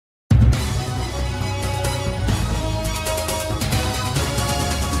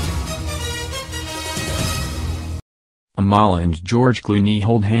Amal and George Clooney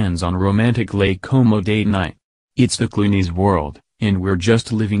hold hands on romantic Lake Como date night. It's the Clooney's world, and we're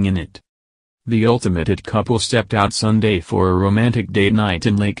just living in it. The ultimate hit couple stepped out Sunday for a romantic date night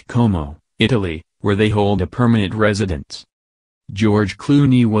in Lake Como, Italy, where they hold a permanent residence. George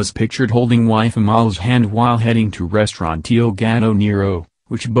Clooney was pictured holding wife Amal's hand while heading to restaurant Il Gatto Nero,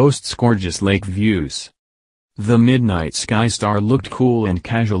 which boasts gorgeous lake views. The Midnight Sky star looked cool and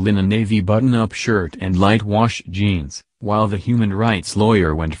casual in a navy button-up shirt and light wash jeans, while the human rights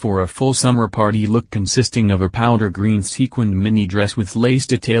lawyer went for a full summer party look consisting of a powder green sequined mini dress with lace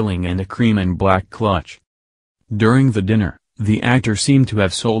detailing and a cream and black clutch. During the dinner, the actor seemed to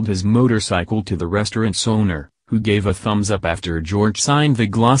have sold his motorcycle to the restaurant's owner, who gave a thumbs up after George signed the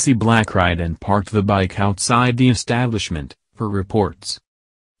glossy black ride and parked the bike outside the establishment, per reports.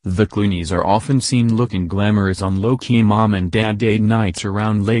 The Clooneys are often seen looking glamorous on low-key mom and dad date nights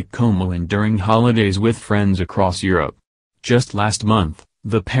around Lake Como and during holidays with friends across Europe. Just last month,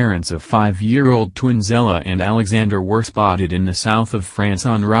 the parents of 5-year-old twins Ella and Alexander were spotted in the south of France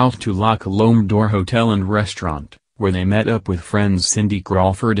en route to La Colombe d'Or Hotel and Restaurant, where they met up with friends Cindy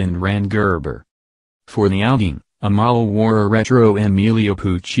Crawford and Rand Gerber. For the outing, Amal wore a retro Emilio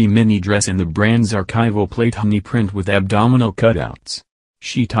Pucci mini dress in the brand's archival plate honey print with abdominal cutouts.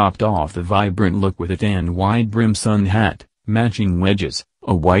 She topped off the vibrant look with a tan wide-brim sun hat, matching wedges,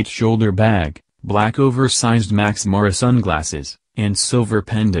 a white shoulder bag, black oversized Max Mara sunglasses, and silver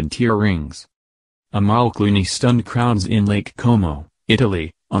pendant earrings. Amal Clooney stunned crowds in Lake Como,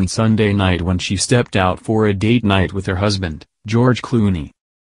 Italy, on Sunday night when she stepped out for a date night with her husband, George Clooney.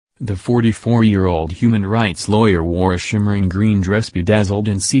 The 44-year-old human rights lawyer wore a shimmering green dress bedazzled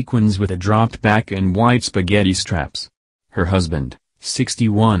in sequins with a dropped back and white spaghetti straps. Her husband,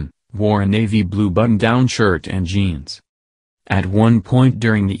 61, wore a navy blue button-down shirt and jeans. At one point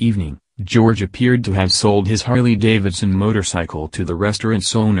during the evening, George appeared to have sold his Harley-Davidson motorcycle to the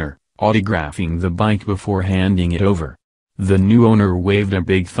restaurant's owner, autographing the bike before handing it over. The new owner waved a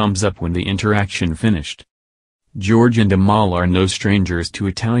big thumbs up when the interaction finished. George and Amal are no strangers to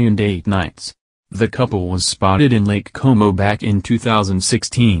Italian date nights. The couple was spotted in Lake Como back in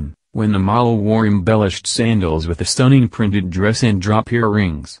 2016. When Amal wore embellished sandals with a stunning printed dress and drop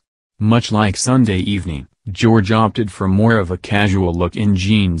earrings. Much like Sunday evening, George opted for more of a casual look in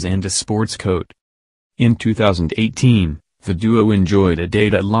jeans and a sports coat. In 2018, the duo enjoyed a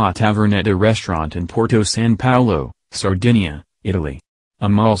date at La Tavernetta restaurant in Porto San Paolo, Sardinia, Italy.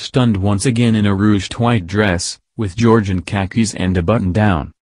 Amal stunned once again in a ruched white dress, with George in khakis and a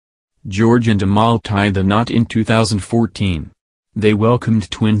button-down. George and Amal tied the knot in 2014. They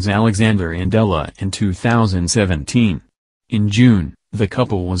welcomed twins Alexander and Ella in 2017. In June, the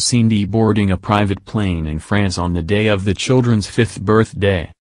couple was seen deboarding a private plane in France on the day of the children's 5th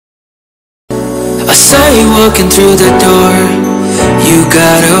birthday. I saw you walking through the door. You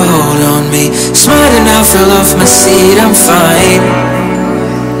got a hold on me. Smiling, I fell off my seat, I'm fine.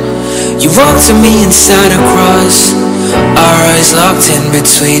 You walked to me inside a cross. Our eyes locked in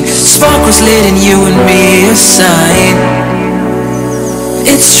between. Spark was lit and you and me a sign.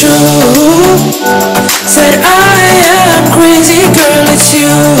 It's true, said I am crazy, girl, it's you.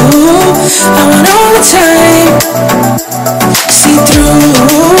 I want all the time, see through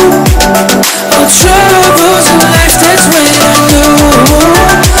all troubles in life, that's when I knew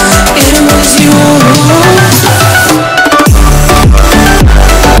it was you.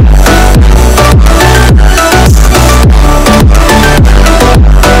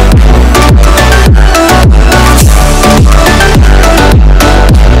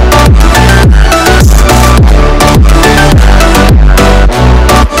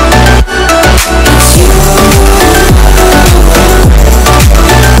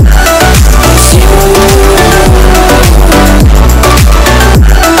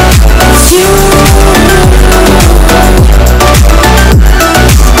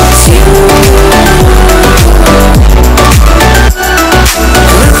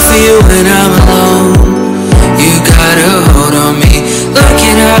 When I'm alone, you got a hold on me. Look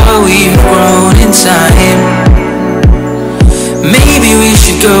at how we've grown in time. Maybe we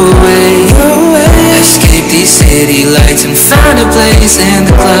should go away, escape these city lights and find a place in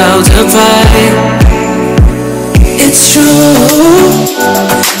the clouds up high. It's true,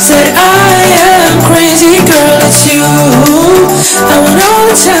 said I am crazy, girl, it's you. I want all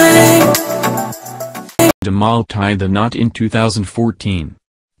the time. Amal tied the knot in 2014.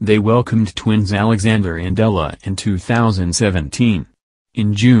 They welcomed twins Alexander and Ella in 2017.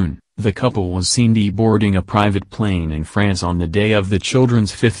 In June, the couple was seen deboarding a private plane in France on the day of the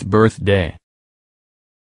children's 5th birthday.